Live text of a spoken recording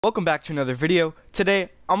Welcome back to another video. Today,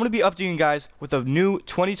 I'm going to be updating you guys with a new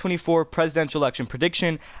 2024 presidential election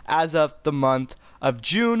prediction as of the month of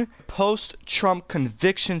June, post-Trump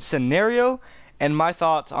conviction scenario, and my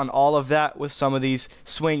thoughts on all of that with some of these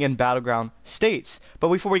swing and battleground states. But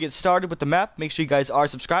before we get started with the map, make sure you guys are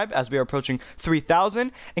subscribed as we are approaching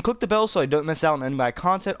 3,000, and click the bell so I don't miss out on any of my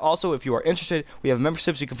content. Also, if you are interested, we have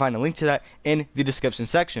memberships. You can find a link to that in the description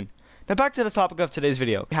section. Now back to the topic of today's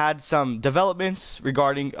video. We had some developments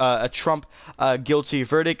regarding a Trump guilty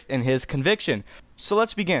verdict and his conviction. So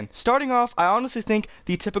let's begin. Starting off, I honestly think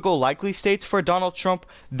the typical likely states for Donald Trump,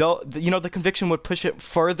 though, the conviction would push it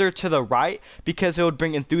further to the right because it would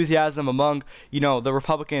bring enthusiasm among, the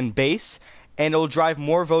Republican base. And it will drive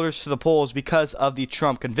more voters to the polls because of the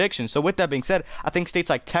Trump conviction. So with that being said, I think states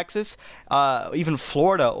like Texas, even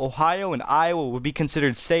Florida, Ohio, and Iowa would be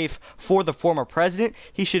considered safe for the former president.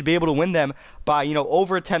 He should be able to win them by,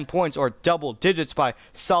 over 10 points or double digits by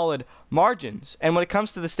solid margins. And when it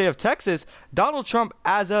comes to the state of Texas, Donald Trump,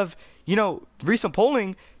 as of recent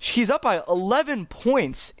polling, he's up by 11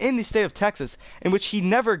 points in the state of Texas, in which he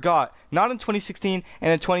never got, not in 2016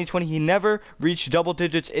 and in 2020, he never reached double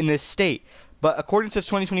digits in this state. But according to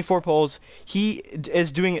 2024 polls, he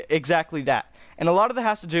is doing exactly that. And a lot of that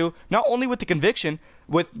has to do not only with the conviction,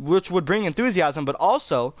 which would bring enthusiasm, but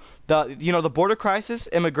also the border crisis,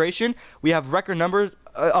 immigration. We have record numbers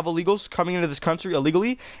of illegals coming into this country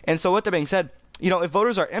illegally. And so with that being said, if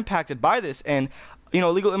voters are impacted by this, and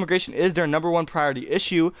illegal immigration is their number one priority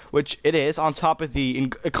issue, which it is, on top of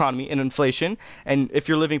the economy and inflation, and if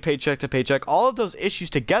you're living paycheck to paycheck, all of those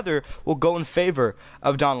issues together will go in favor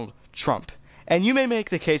of Donald Trump. And you may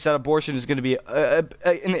make the case that abortion is going to be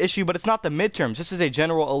an issue, but it's not the midterms. This is a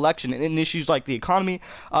general election, and in issues like the economy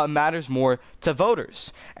matters more to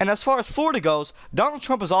voters. And as far as Florida goes, Donald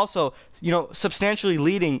Trump is also, substantially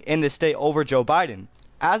leading in this state over Joe Biden.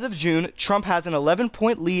 As of June, Trump has an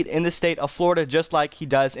 11-point lead in the state of Florida, just like he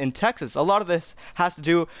does in Texas. A lot of this has to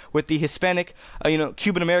do with the Hispanic,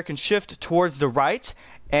 Cuban-American shift towards the right,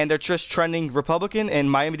 and they're just trending Republican.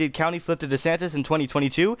 And Miami-Dade County flipped to DeSantis in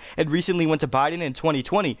 2022. It recently went to Biden in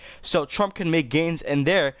 2020. So Trump can make gains in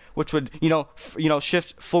there, which would,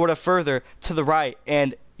 shift Florida further to the right.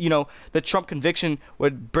 And, the Trump conviction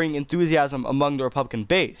would bring enthusiasm among the Republican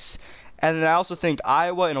base. And then I also think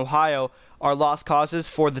Iowa and Ohio are lost causes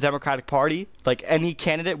for the Democratic Party. Like any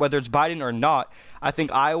candidate, whether it's Biden or not, I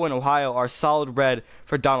think Iowa and Ohio are solid red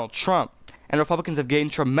for Donald Trump. And Republicans have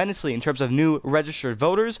gained tremendously in terms of new registered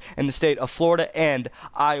voters in the state of Florida and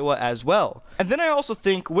Iowa as well. And then I also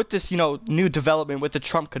think with this, new development with the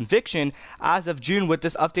Trump conviction, as of June with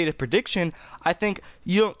this updated prediction, I think,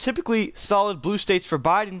 typically solid blue states for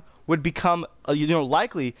Biden would become,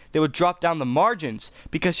 likely they would drop down the margins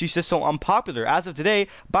because she's just so unpopular. As of today,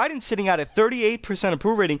 Biden's sitting at a 38%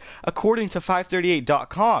 approval rating according to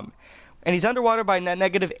 538.com. And he's underwater by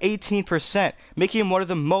negative 18%, making him one of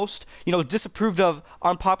the most, disapproved of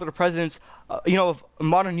unpopular presidents, of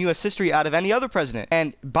modern U.S. history out of any other president.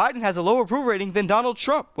 And Biden has a lower approval rating than Donald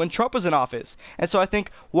Trump when Trump was in office. And so I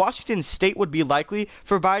think Washington State would be likely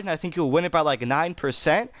for Biden. I think he'll win it by like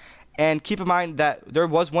 9%. And keep in mind that there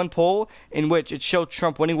was one poll in which it showed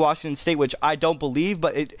Trump winning Washington State, which I don't believe,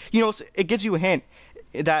 but it gives you a hint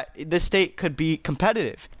that this state could be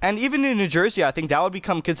competitive. And even in New Jersey, I think that would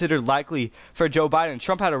become considered likely for Joe Biden.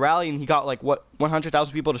 Trump had a rally and he got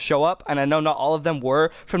 100,000 people to show up, and I know not all of them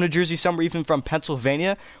were from New Jersey, some were even from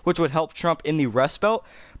Pennsylvania, which would help Trump in the Rust Belt.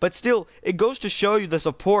 But still, it goes to show you the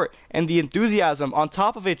support and the enthusiasm on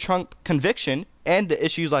top of a Trump conviction and the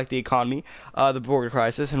issues like the economy, the border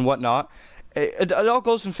crisis and whatnot. It all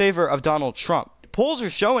goes in favor of Donald Trump. Polls are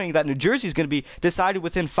showing that New Jersey is going to be decided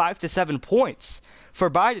within 5 to 7 points for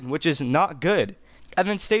Biden, which is not good. And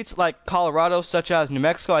then states like Colorado, such as New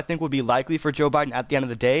Mexico, I think would be likely for Joe Biden at the end of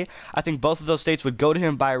the day. I think both of those states would go to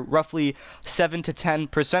him by roughly 7 to 10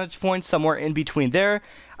 percentage points, somewhere in between there.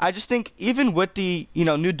 I just think even with the,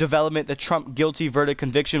 new development, the Trump guilty verdict,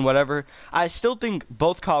 conviction, whatever, I still think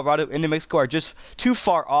both Colorado and New Mexico are just too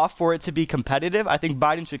far off for it to be competitive. I think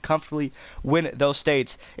Biden should comfortably win those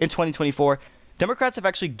states in 2024. Democrats have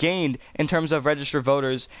actually gained in terms of registered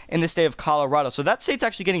voters in the state of Colorado. So that state's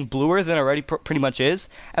actually getting bluer than it already pretty much is.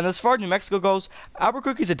 And as far as New Mexico goes,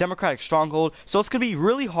 Albuquerque is a Democratic stronghold. So it's going to be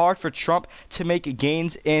really hard for Trump to make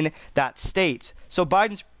gains in that state. So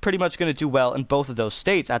Biden's pretty much going to do well in both of those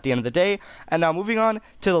states at the end of the day. And now moving on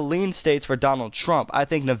to the lean states for Donald Trump. I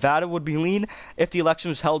think Nevada would be lean if the election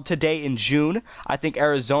was held today in June. I think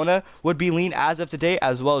Arizona would be lean as of today,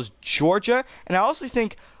 as well as Georgia. And I also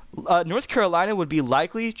think North Carolina would be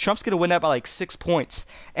likely. Trump's going to win that by like 6 points.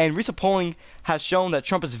 And recent polling has shown that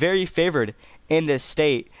Trump is very favored in this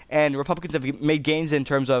state, and Republicans have made gains in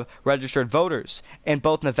terms of registered voters in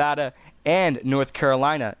both Nevada and North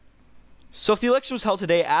Carolina. So if the election was held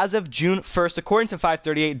today, as of June 1st, according to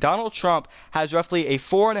 538, Donald Trump has roughly a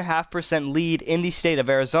 4.5% lead in the state of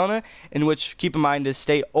Arizona, in which, keep in mind, this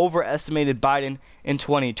state overestimated Biden in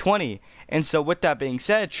 2020. And so with that being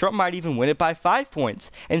said, Trump might even win it by 5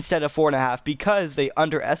 points instead of 4.5 because they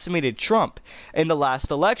underestimated Trump in the last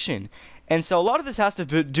election. And so a lot of this has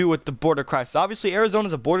to do with the border crisis. Obviously, Arizona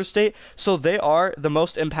is a border state, so they are the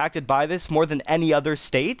most impacted by this more than any other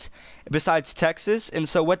state besides Texas. And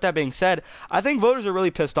so with that being said, I think voters are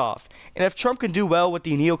really pissed off. And if Trump can do well with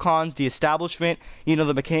the neocons, the establishment, the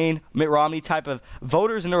McCain, Mitt Romney type of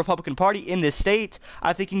voters in the Republican Party in this state,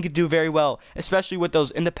 I think he could do very well, especially with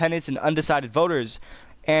those independents and undecided voters.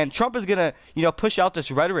 And Trump is going to, push out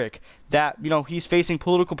this rhetoric that, he's facing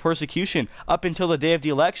political persecution up until the day of the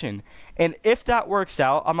election. And if that works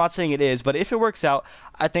out, I'm not saying it is, but if it works out,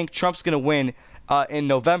 I think Trump's going to win in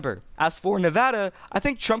November. As for Nevada, I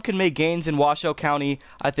think Trump can make gains in Washoe County.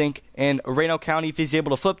 I think in Reno County, if he's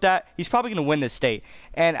able to flip that, he's probably going to win this state.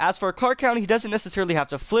 And as for Clark County, he doesn't necessarily have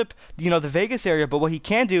to flip, the Vegas area, but what he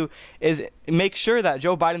can do is make sure that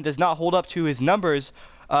Joe Biden does not hold up to his numbers,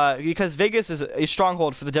 because Vegas is a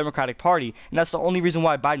stronghold for the Democratic Party, and that's the only reason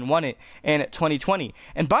why Biden won it in 2020.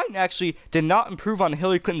 And Biden actually did not improve on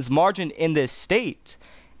Hillary Clinton's margin in this state.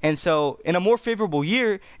 And so in a more favorable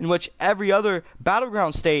year in which every other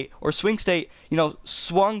battleground state or swing state,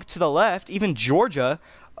 swung to the left, even Georgia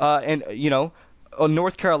and,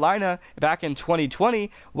 North Carolina back in 2020,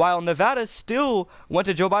 while Nevada still went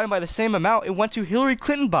to Joe Biden by the same amount, it went to Hillary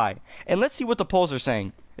Clinton by. And let's see what the polls are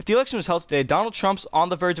saying. If the election was held today, Donald Trump's on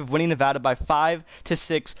the verge of winning Nevada by 5 to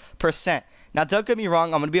 6%. Now, don't get me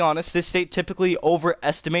wrong, I'm going to be honest, this state typically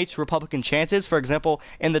overestimates Republican chances. For example,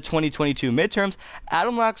 in the 2022 midterms,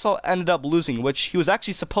 Adam Laxalt ended up losing, which he was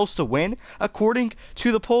actually supposed to win, according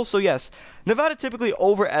to the poll. So yes, Nevada typically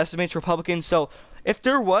overestimates Republicans. So if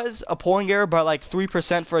there was a polling error by like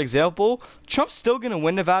 3%, for example, Trump's still going to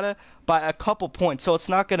win Nevada by a couple points. So it's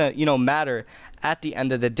not going to, matter at the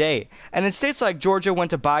end of the day. And in states like Georgia went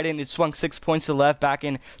to Biden, it swung 6 points to the left back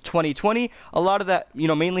in 2020. A lot of that,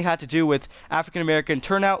 mainly had to do with African American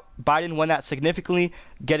turnout. Biden won that significantly,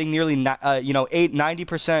 getting nearly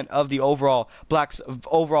 90% of the overall blacks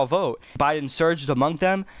overall vote. Biden surged among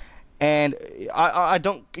them. And I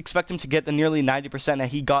don't expect him to get the nearly 90% that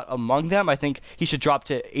he got among them. I think he should drop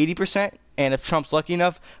to 80%. And if Trump's lucky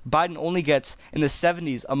enough, Biden only gets in the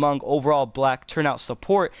 70s among overall black turnout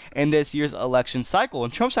support in this year's election cycle.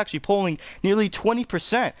 And Trump's actually polling nearly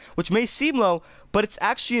 20%, which may seem low, but it's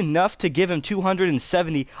actually enough to give him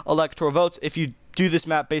 270 electoral votes if you do this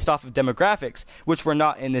map based off of demographics, which were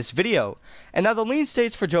not in this video. And now the lean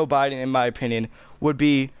states for Joe Biden, in my opinion, would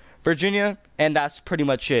be Virginia, and that's pretty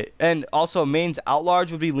much it. And also, Maine's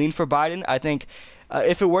at-large would be lean for Biden. I think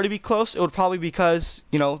if it were to be close, it would probably be because,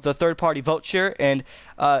 the third-party vote share. And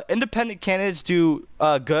independent candidates do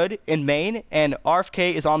good in Maine, and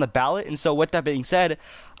RFK is on the ballot. And so with that being said,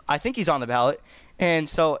 I think he's on the ballot. And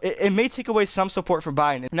so it may take away some support for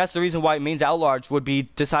Biden. And that's the reason why Maine's at-large would be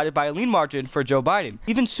decided by a lean margin for Joe Biden.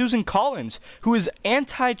 Even Susan Collins, who is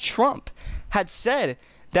anti-Trump, had said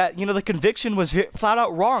that, the conviction was flat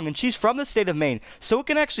out wrong, and she's from the state of Maine. So it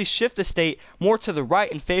can actually shift the state more to the right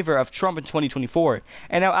in favor of Trump in 2024.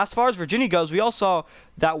 And now, as far as Virginia goes, we all saw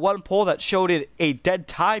that one poll that showed it a dead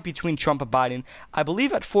tie between Trump and Biden, I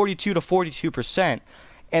believe at 42 to 42%.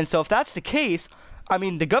 And so if that's the case,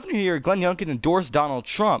 the governor here, Glenn Youngkin, endorsed Donald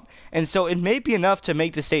Trump, and so it may be enough to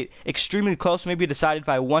make the state extremely close, maybe decided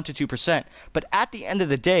by 1 to 2%. But at the end of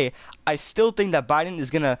the day, I still think that Biden is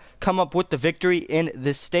going to come up with the victory in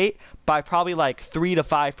this state by probably like 3 to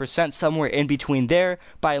 5%, somewhere in between there,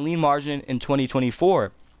 by a lean margin in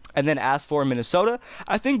 2024. And then as for Minnesota,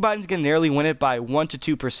 I think Biden's going to nearly win it by 1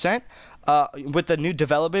 to 2%. With the new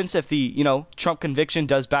developments, if the Trump conviction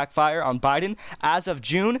does backfire on Biden, as of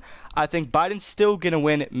June, I think Biden's still going to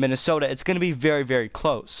win Minnesota. It's going to be very, very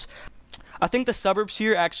close. I think the suburbs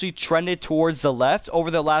here actually trended towards the left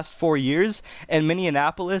over the last 4 years, and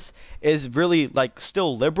Minneapolis is really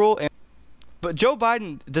still liberal. But Joe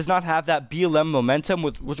Biden does not have that BLM momentum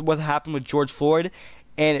with what happened with George Floyd,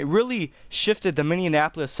 and it really shifted the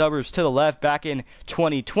Minneapolis suburbs to the left back in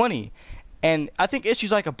 2020. And I think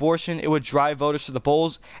issues like abortion, it would drive voters to the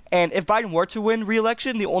polls. And if Biden were to win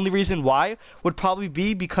re-election, the only reason why would probably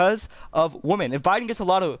be because of women. If Biden gets a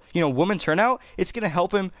lot of, women turnout, it's going to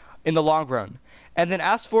help him in the long run. And then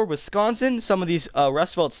as for Wisconsin, some of these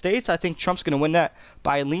Rust Belt states, I think Trump's going to win that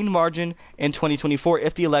by a lean margin in 2024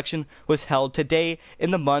 if the election was held today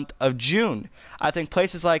in the month of June. I think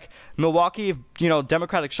places like Milwaukee, if,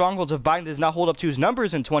 Democratic strongholds, if Biden does not hold up to his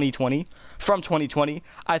numbers in 2020, from 2020,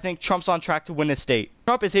 I think Trump's on track to win this state.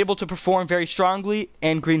 Trump is able to perform very strongly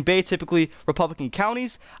in Green Bay, typically Republican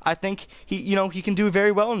counties. I think he can do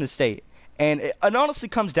very well in this state. And it honestly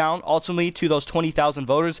comes down ultimately to those 20,000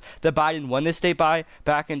 voters that Biden won this state by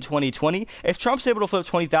back in 2020. If Trump's able to flip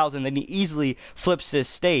 20,000, then he easily flips this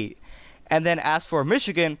state. And then as for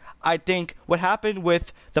Michigan, I think what happened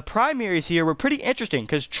with the primaries here were pretty interesting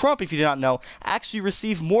because Trump, if you did not know, actually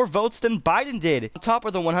received more votes than Biden did. On top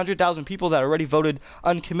of the 100,000 people that already voted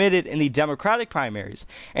uncommitted in the Democratic primaries.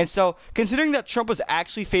 And so considering that Trump was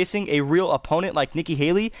actually facing a real opponent like Nikki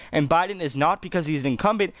Haley and Biden is not because he's an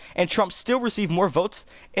incumbent, and Trump still received more votes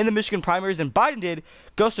in the Michigan primaries than Biden did,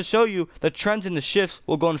 goes to show you the trends and the shifts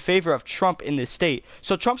will go in favor of Trump in this state.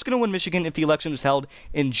 So Trump's going to win Michigan if the election is held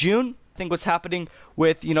in June. I think what's happening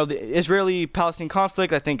with, the Israeli-Palestinian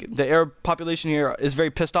conflict, I think the Arab population here is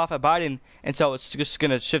very pissed off at Biden, and so it's just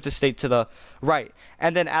going to shift the state to the right.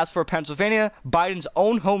 And then as for Pennsylvania, Biden's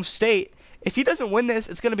own home state, if he doesn't win this,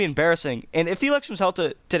 it's going to be embarrassing. And if the election was held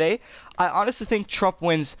today, I honestly think Trump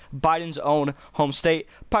wins Biden's own home state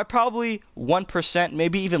by probably 1%,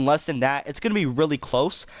 maybe even less than that. It's going to be really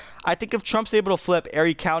close. I think if Trump's able to flip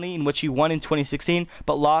Erie County, in which he won in 2016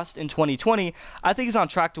 but lost in 2020, I think he's on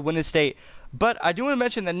track to win this state. But I do want to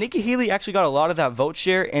mention that Nikki Haley actually got a lot of that vote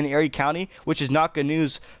share in Erie County, which is not good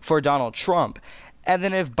news for Donald Trump. And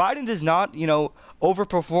then if Biden does not,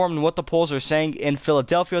 overperform in what the polls are saying in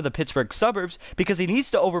Philadelphia, the Pittsburgh suburbs, because he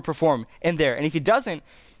needs to overperform in there. And if he doesn't,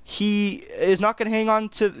 he is not going to hang on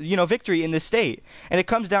to, victory in this state. And it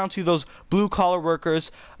comes down to those blue-collar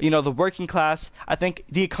workers, the working class. I think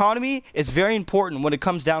the economy is very important when it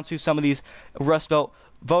comes down to some of these Rust Belt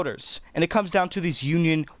voters. And it comes down to these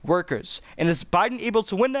union workers. And is Biden able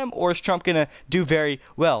to win them, or is Trump going to do very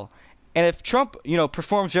well? And if Trump,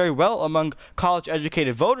 performs very well among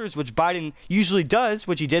college-educated voters, which Biden usually does,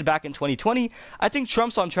 which he did back in 2020, I think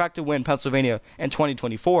Trump's on track to win Pennsylvania in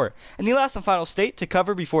 2024. And the last and final state to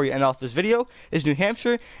cover before we end off this video is New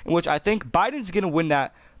Hampshire, in which I think Biden's going to win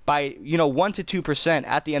that by 1 to 2%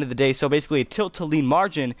 at the end of the day. So basically a tilt to lean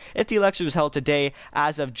margin if the election was held today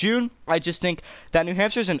as of June. I just think that New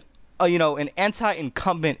Hampshire is an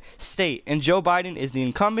anti-incumbent state, and Joe Biden is the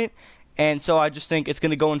incumbent. And so I just think it's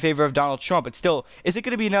going to go in favor of Donald Trump. But still, is it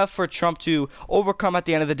going to be enough for Trump to overcome at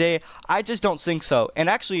the end of the day? I just don't think so. And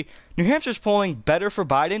actually, New Hampshire's polling better for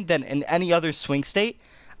Biden than in any other swing state.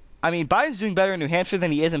 I mean, Biden's doing better in New Hampshire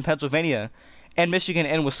than he is in Pennsylvania and Michigan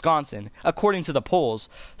and Wisconsin, according to the polls.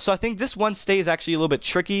 So I think this one state is actually a little bit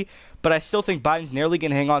tricky, but I still think Biden's nearly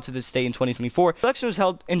going to hang on to this state in 2024. The election was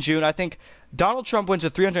held in June. I think Donald Trump wins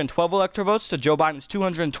with 312 electoral votes to Joe Biden's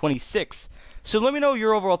 226. So let me know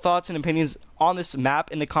your overall thoughts and opinions on this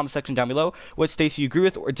map in the comment section down below. What states you agree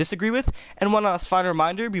with or disagree with. And one last final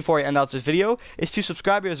reminder before I end out this video is to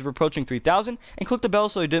subscribe as we're approaching 3,000 and click the bell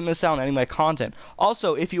so you didn't miss out on any of my content.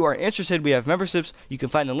 Also, if you are interested, we have memberships. You can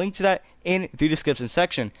find the link to that in the description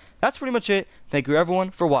section. That's pretty much it. Thank you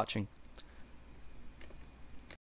everyone for watching.